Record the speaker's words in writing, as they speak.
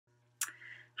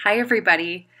Hi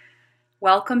everybody,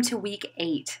 welcome to week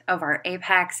 8 of our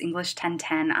Apex English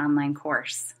 1010 online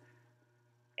course.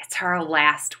 It's our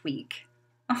last week.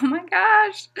 Oh my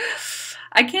gosh,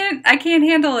 I can't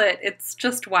handle it. It's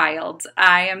just wild.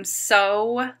 I am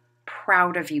so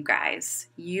proud of you guys.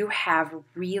 You have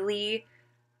really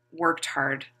worked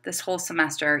hard this whole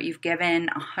semester. You've given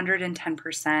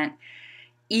 110%,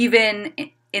 even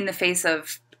in the face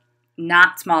of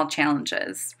not small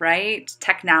challenges, right?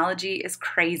 Technology is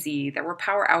crazy. There were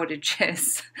power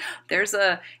outages. There's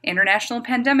an international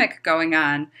pandemic going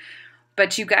on.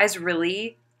 But you guys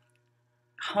really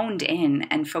honed in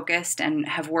and focused and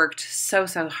have worked so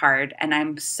hard. And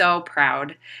I'm so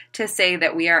proud to say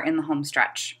that we are in the home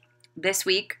stretch. This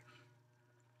week,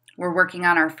 we're working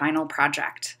on our final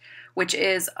project, which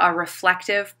is a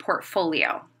reflective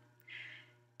portfolio.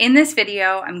 In this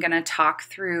video, I'm going to talk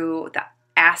through the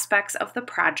aspects of the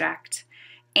project,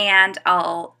 and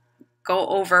I'll go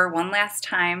over one last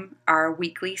time our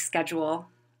weekly schedule,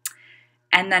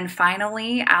 and then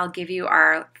finally I'll give you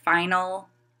our final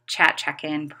chat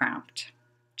check-in prompt,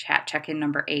 chat check-in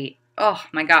number 8. Oh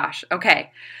my gosh.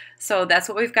 Okay, so that's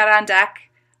what we've got on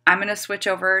deck. I'm going to switch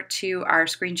over to our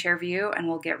screen share view and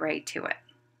we'll get right to it.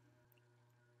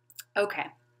 Okay,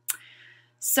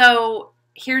 so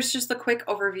here's just a quick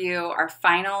overview. Our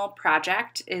final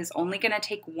project is only going to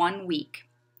take 1 week,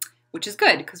 which is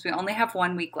good because we only have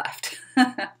 1 week left.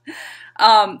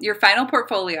 Your final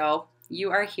portfolio,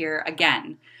 you are here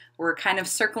again. We're kind of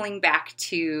circling back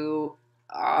to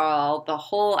the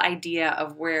whole idea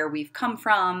of where we've come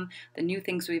from, the new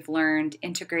things we've learned,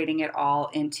 integrating it all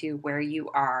into where you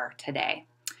are today,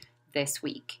 this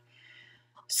week.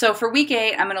 So for week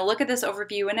 8, I'm going to look at this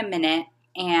overview in a minute,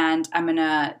 and I'm going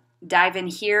to dive in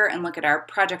here and look at our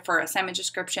project for assignment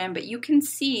description, but you can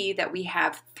see that we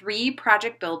have 3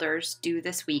 project builders due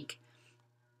this week.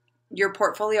 Your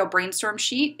portfolio brainstorm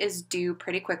sheet is due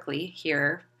pretty quickly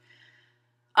here.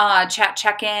 Chat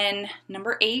check-in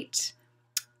number 8,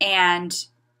 and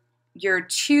your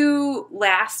 2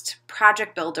 last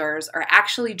project builders are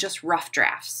actually just rough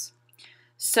drafts.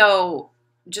 So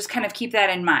just kind of keep that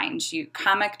in mind. Your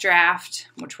comic draft,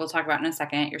 which we'll talk about in a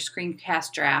second, your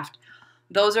screencast draft,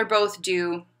 those are both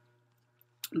due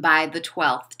by the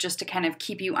 12th, just to kind of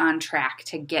keep you on track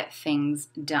to get things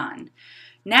done.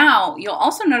 Now, you'll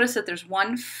also notice that there's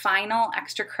one final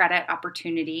extra credit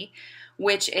opportunity,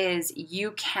 which is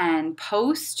you can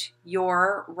post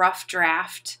your rough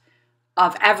draft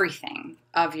of everything,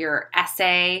 of your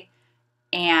essay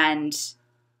and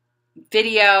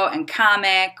video and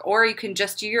comic, or you can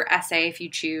just do your essay if you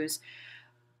choose,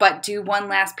 but do one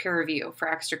last peer review for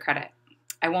extra credit.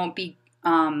 I won't be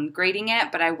grading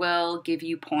it, but I will give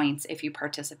you points if you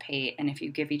participate and if you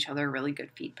give each other really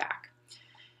good feedback.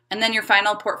 And then your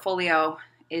final portfolio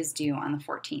is due on the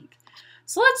 14th.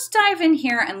 So let's dive in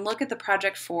here and look at the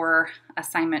project for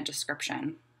assignment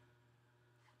description.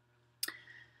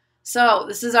 So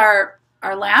this is our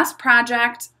last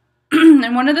project.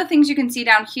 And one of the things you can see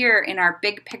down here in our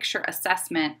big picture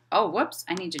assessment, oh, whoops,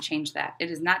 I need to change that.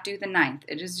 It is not due the 9th.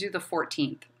 It is due the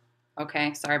 14th.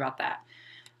 Okay, sorry about that.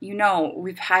 You know,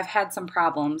 I've had some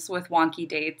problems with wonky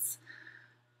dates.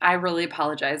 I really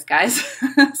apologize, guys.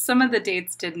 Some of the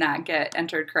dates did not get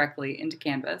entered correctly into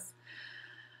Canvas.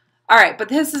 All right, but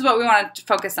this is what we want to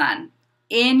focus on.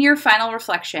 In your final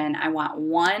reflection, I want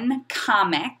 1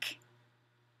 comic,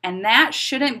 and that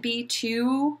shouldn't be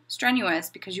too strenuous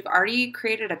because you've already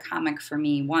created a comic for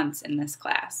me once in this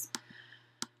class.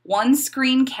 1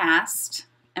 screencast,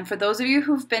 and for those of you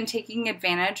who've been taking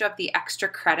advantage of the extra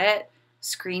credit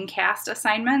screencast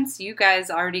assignments, you guys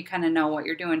already kind of know what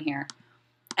you're doing here.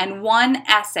 And 1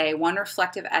 essay, 1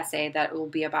 reflective essay that will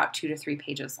be about 2 to 3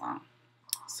 pages long.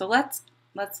 So let's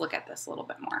look at this a little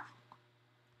bit more.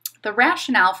 The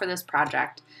rationale for this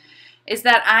project is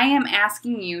that I am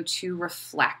asking you to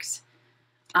reflect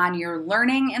on your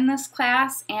learning in this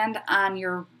class and on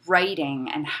your writing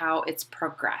and how it's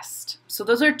progressed. So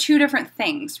those are 2 different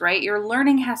things, right? Your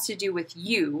learning has to do with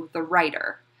you, the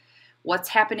writer. What's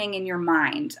happening in your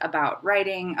mind about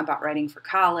writing for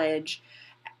college,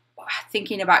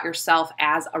 thinking about yourself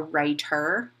as a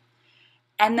writer,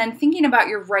 and then thinking about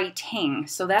your writing.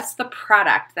 So that's the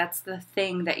product, that's the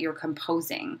thing that you're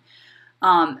composing.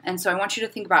 And so I want you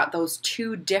to think about those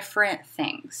 2 different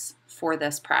things for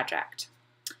this project.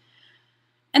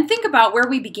 And think about where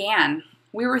we began.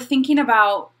 We were thinking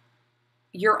about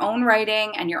your own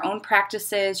writing and your own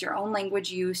practices, your own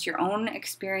language use, your own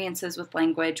experiences with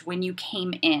language when you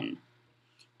came in.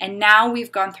 And now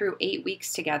we've gone through 8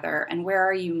 weeks together, and where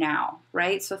are you now,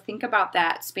 right? So think about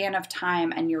that span of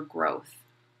time and your growth.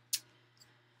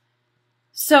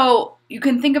 So you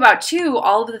can think about, too,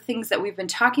 all of the things that we've been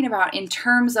talking about in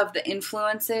terms of the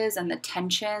influences and the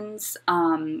tensions.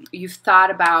 You've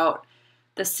thought about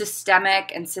the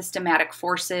systemic and systematic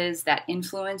forces that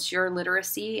influence your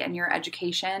literacy and your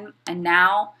education. And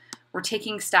now we're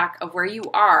taking stock of where you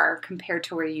are compared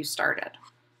to where you started.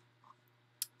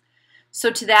 So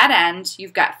to that end,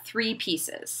 you've got 3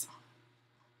 pieces.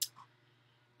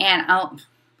 And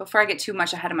before I get too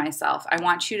much ahead of myself, I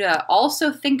want you to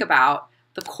also think about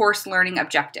the course learning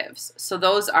objectives. So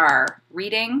those are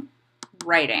reading,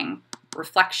 writing,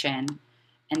 reflection,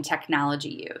 and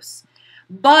technology use.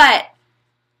 But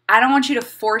I don't want you to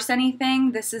force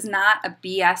anything. This is not a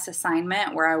BS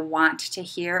assignment where I want to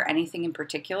hear anything in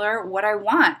particular. What I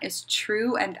want is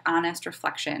true and honest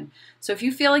reflection. So if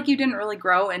you feel like you didn't really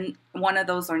grow in one of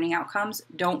those learning outcomes,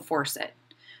 don't force it.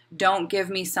 Don't give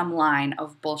me some line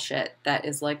of bullshit that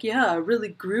is like, yeah, I really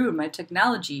grew in my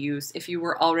technology use if you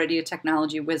were already a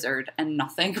technology wizard and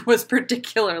nothing was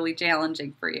particularly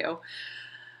challenging for you.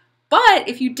 But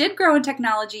if you did grow in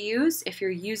technology use, if you're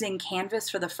using Canvas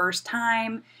for the first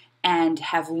time and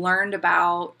have learned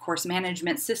about course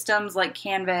management systems like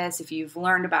Canvas, if you've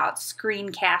learned about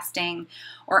screencasting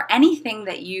or anything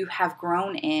that you have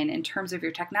grown in terms of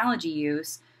your technology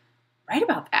use, write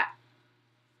about that.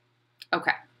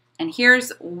 Okay. And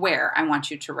here's where I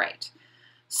want you to write.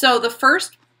 So the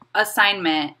first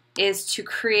assignment is to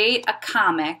create a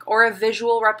comic or a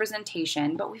visual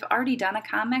representation, but we've already done a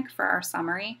comic for our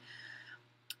summary,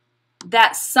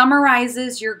 that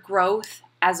summarizes your growth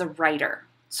as a writer.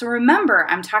 So remember,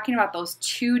 I'm talking about those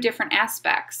 2 different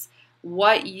aspects,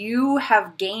 what you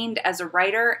have gained as a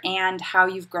writer and how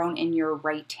you've grown in your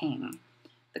writing.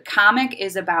 The comic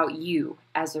is about you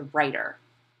as a writer.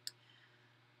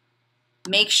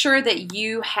 Make sure that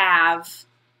you have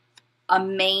a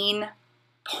main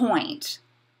point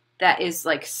that is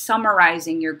like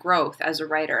summarizing your growth as a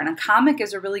writer. And a comic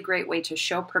is a really great way to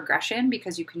show progression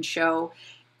because you can show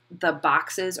the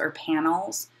boxes or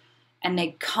panels and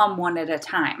they come one at a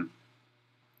time.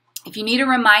 If you need a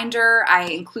reminder, I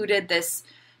included this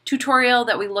tutorial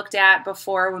that we looked at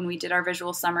before when we did our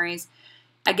visual summaries.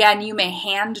 Again, you may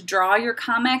hand draw your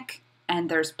comic, and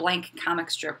there's blank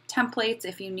comic strip templates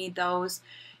if you need those.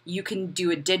 You can do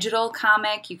a digital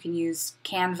comic. You can use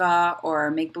Canva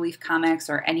or Make Believe Comics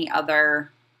or any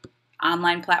other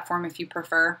online platform if you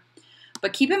prefer.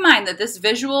 But keep in mind that this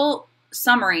visual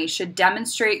summary should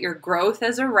demonstrate your growth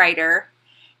as a writer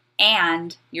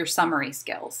and your summary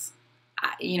skills.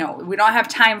 We don't have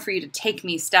time for you to take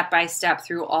me step by step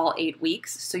through all 8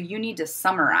 weeks, so you need to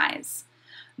summarize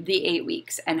the 8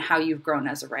 weeks and how you've grown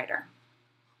as a writer.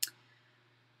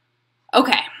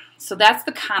 Okay, so that's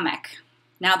the comic.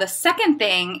 Now the second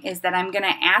thing is that I'm going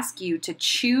to ask you to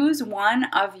choose one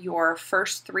of your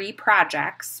first 3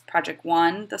 projects. Project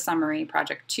 1, the summary,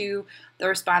 Project 2, the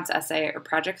response essay, or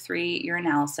Project 3, your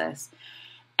analysis.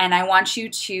 And I want you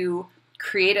to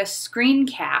create a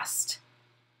screencast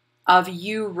of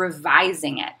you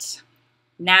revising it.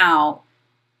 Now,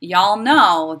 y'all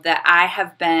know that I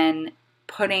have been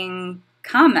putting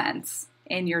comments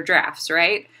in your drafts,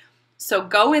 right? So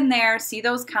go in there, see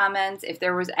those comments. If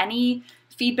there was any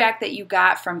feedback that you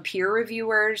got from peer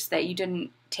reviewers that you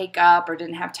didn't take up or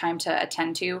didn't have time to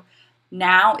attend to,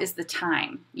 now is the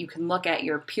time. You can look at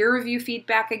your peer review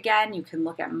feedback again. You can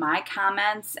look at my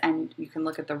comments, and you can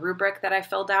look at the rubric that I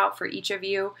filled out for each of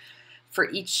you, for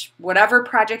each, whatever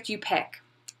project you pick,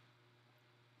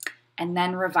 and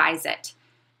then revise it.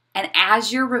 And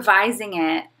as you're revising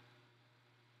it,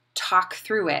 talk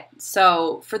through it.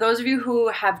 So for those of you who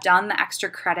have done the extra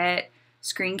credit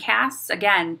screencasts,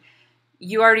 again,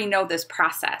 you already know this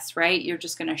process, right? You're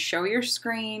just going to show your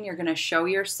screen. You're going to show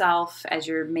yourself as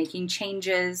you're making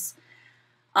changes.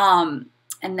 And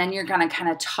then you're going to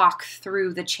kind of talk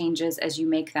through the changes as you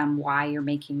make them, why you're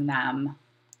making them,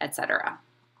 etc.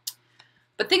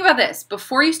 But think about this.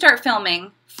 Before you start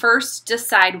filming, first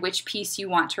decide which piece you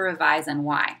want to revise and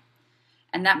why.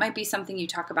 And that might be something you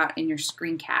talk about in your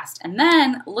screencast. And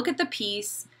then look at the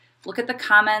piece, look at the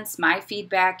comments, my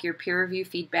feedback, your peer review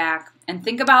feedback, and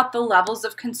think about the levels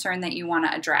of concern that you want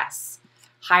to address.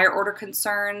 Higher order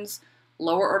concerns,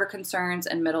 lower order concerns,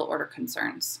 and middle order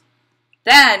concerns.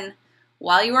 Then,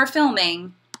 while you are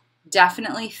filming,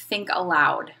 definitely think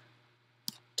aloud.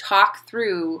 Talk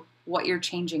through what you're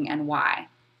changing and why.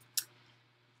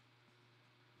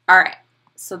 All right.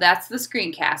 So that's the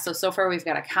screencast. So far we've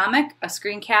got a comic, a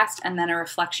screencast, and then a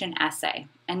reflection essay.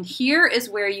 And here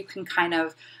is where you can kind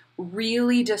of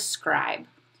really describe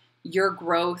your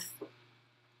growth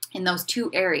in those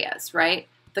 2 areas, right?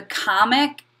 The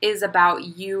comic is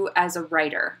about you as a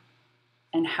writer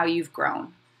and how you've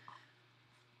grown.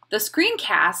 The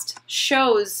screencast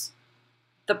shows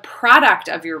the product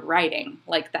of your writing,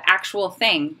 like the actual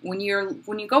thing. When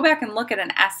you go back and look at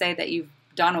an essay that you've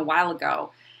done a while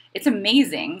ago, it's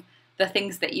amazing the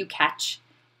things that you catch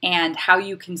and how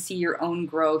you can see your own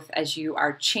growth as you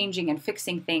are changing and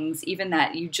fixing things, even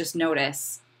that you just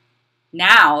notice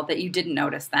now that you didn't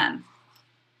notice then.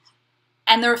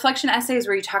 And the reflection essay is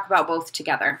where you talk about both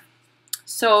together.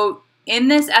 So in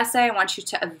this essay, I want you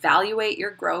to evaluate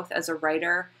your growth as a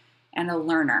writer and a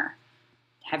learner.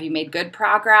 Have you made good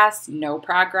progress? No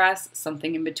progress?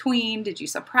 Something in between? Did you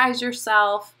surprise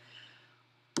yourself?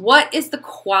 What is the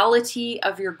quality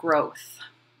of your growth?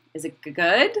 Is it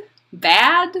good?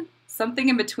 Bad? Something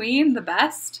in between? The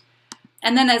best?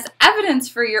 And then as evidence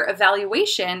for your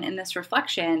evaluation in this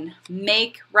reflection,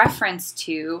 make reference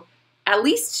to at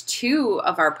least 2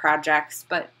 of our projects,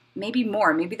 but maybe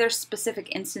more. Maybe there's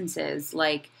specific instances,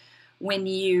 like when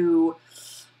you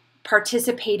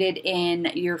participated in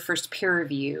your first peer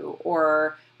review,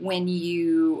 or when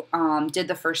you did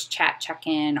the first chat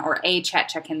check-in, or a chat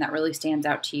check-in that really stands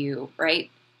out to you,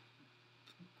 right?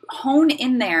 Hone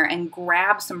in there and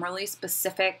grab some really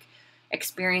specific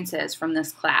experiences from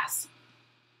this class.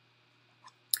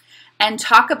 And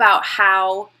talk about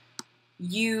how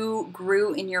you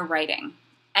grew in your writing.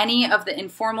 Any of the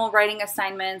informal writing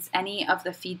assignments, any of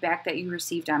the feedback that you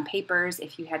received on papers,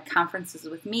 if you had conferences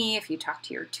with me, if you talked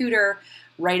to your tutor,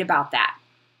 write about that.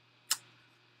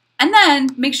 And then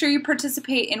make sure you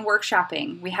participate in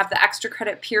workshopping. We have the extra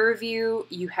credit peer review.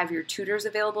 You have your tutors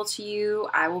available to you.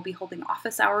 I will be holding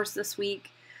office hours this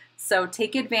week. So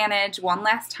take advantage one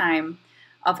last time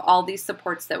of all these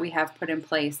supports that we have put in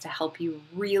place to help you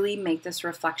really make this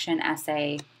reflection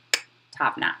essay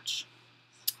top notch.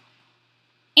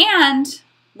 And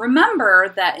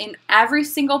remember that in every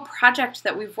single project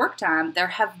that we've worked on, there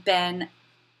have been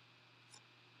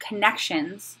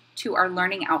connections to our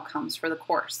learning outcomes for the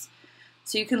course.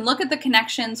 So you can look at the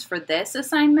connections for this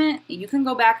assignment. You can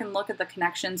go back and look at the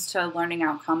connections to learning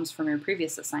outcomes from your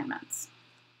previous assignments.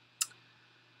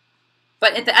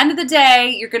 But at the end of the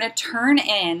day, you're going to turn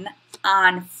in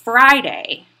on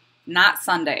Friday, not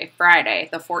Sunday, Friday,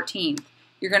 the 14th.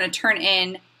 You're going to turn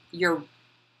in your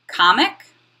comic,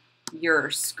 your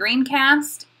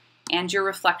screencast, and your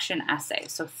reflection essay.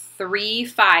 So 3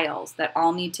 files that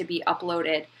all need to be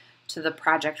uploaded to the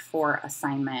Project 4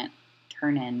 assignment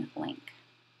turn-in link.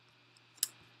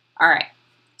 All right,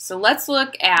 so let's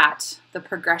look at the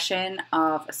progression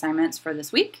of assignments for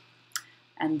this week,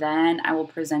 and then I will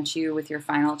present you with your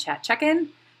final chat check-in,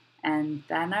 and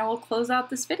then I will close out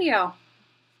this video.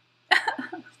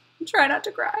 Try not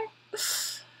to cry.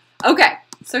 Okay,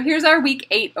 so here's our Week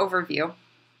 8 overview.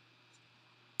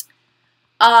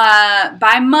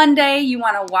 By Monday, you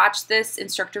want to watch this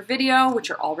instructor video, which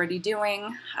you're already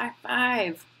doing. High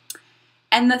five.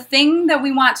 And the thing that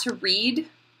we want to read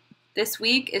this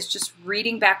week is just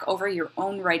reading back over your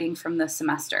own writing from the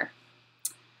semester.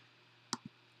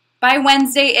 By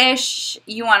Wednesday-ish,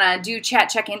 you want to do Chat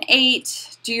Check-In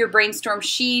 8, do your brainstorm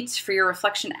sheet for your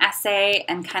reflection essay,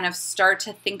 and kind of start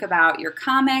to think about your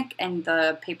comic and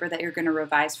the paper that you're going to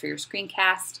revise for your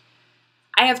screencast.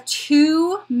 I have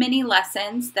 2 mini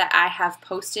lessons that I have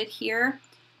posted here.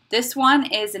 This one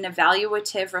is an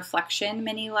evaluative reflection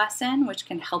mini lesson, which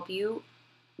can help you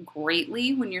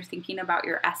greatly when you're thinking about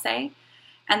your essay.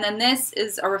 And then this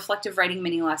is a reflective writing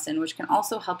mini lesson, which can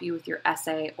also help you with your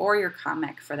essay or your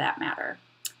comic for that matter.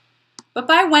 But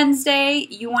by Wednesday,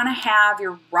 you want to have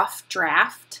your rough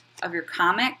draft of your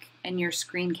comic and your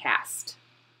screencast,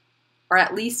 or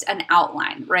at least an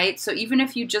outline, right? So even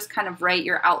if you just kind of write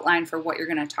your outline for what you're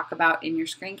going to talk about in your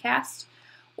screencast,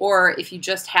 or if you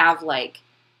just have like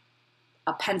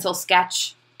a pencil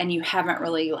sketch and you haven't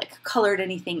really like colored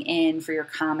anything in for your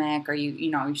comic, or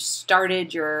you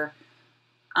started your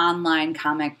online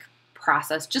comic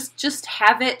process, just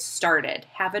have it started.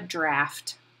 Have a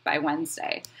draft by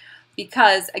Wednesday.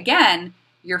 Because again,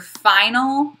 your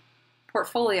final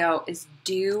portfolio is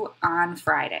due on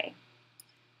Friday,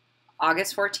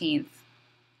 August 14th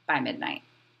by midnight.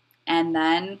 And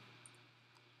then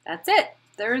that's it.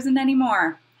 There isn't any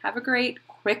more. Have a great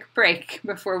quick break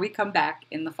before we come back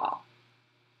in the fall.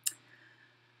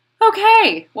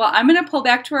 Okay, well, I'm going to pull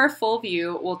back to our full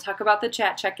view. We'll talk about the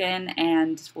chat check-in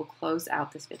and we'll close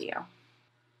out this video.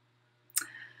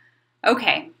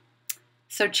 Okay,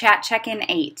 so chat check-in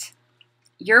 8.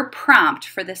 Your prompt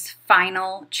for this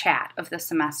final chat of the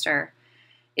semester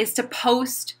is to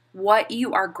post what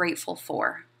you are grateful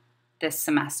for this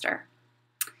semester.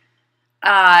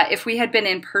 If we had been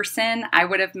in person, I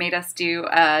would have made us do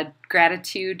a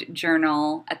gratitude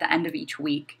journal at the end of each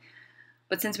week.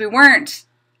 But since we weren't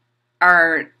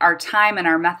our time and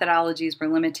our methodologies were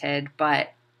limited,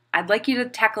 but I'd like you to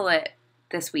tackle it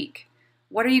this week.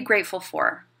 What are you grateful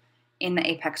for in the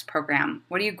Apex program?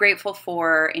 What are you grateful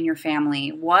for in your family?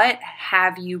 What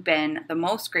have you been the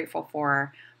most grateful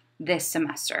for this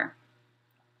semester?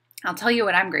 I'll tell you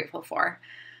what I'm grateful for.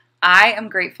 I am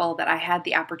grateful that I had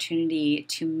the opportunity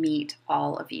to meet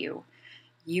all of you.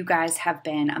 You guys have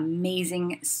been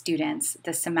amazing students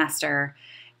this semester,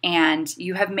 and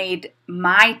you have made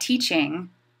my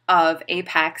teaching of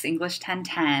Apex English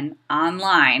 1010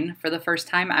 online for the first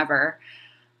time ever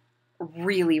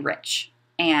really rich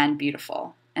and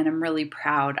beautiful. And I'm really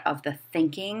proud of the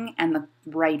thinking and the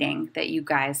writing that you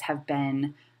guys have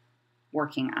been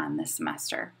working on this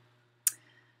semester.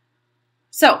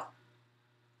 So,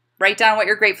 write down what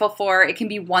you're grateful for. It can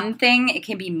be one thing. It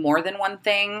can be more than one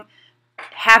thing.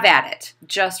 Have at it.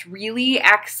 Just really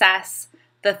access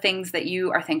the things that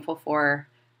you are thankful for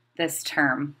this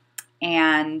term.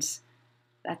 And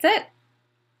that's it.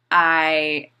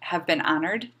 I have been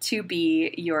honored to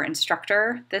be your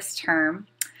instructor this term.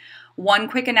 One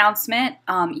quick announcement,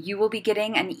 you will be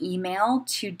getting an email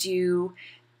to do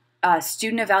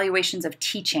student evaluations of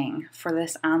teaching for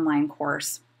this online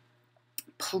course.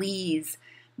 Please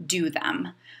do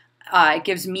them. It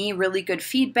gives me really good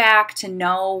feedback to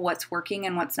know what's working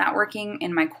and what's not working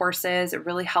in my courses. It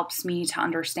really helps me to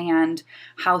understand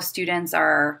how students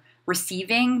are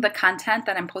receiving the content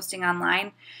that I'm posting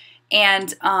online.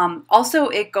 And also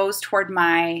it goes toward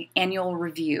my annual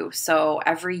review. So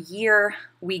every year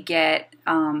we get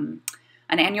an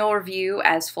annual review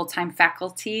as full-time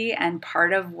faculty, and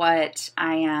part of what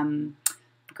I am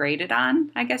graded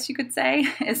on, I guess you could say,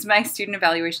 is my student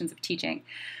evaluations of teaching.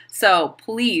 So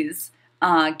please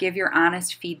give your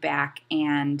honest feedback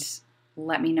and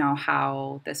let me know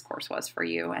how this course was for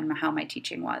you and how my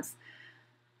teaching was.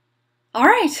 All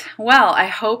right, well, I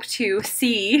hope to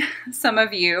see some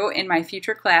of you in my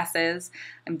future classes.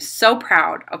 I'm so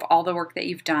proud of all the work that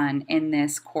you've done in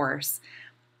this course.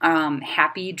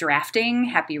 Happy drafting,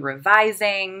 happy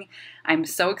revising. I'm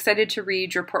so excited to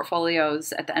read your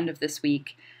portfolios at the end of this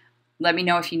week. Let me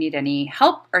know if you need any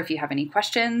help or if you have any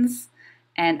questions,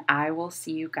 and I will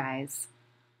see you guys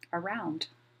around.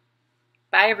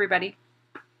 Bye, everybody.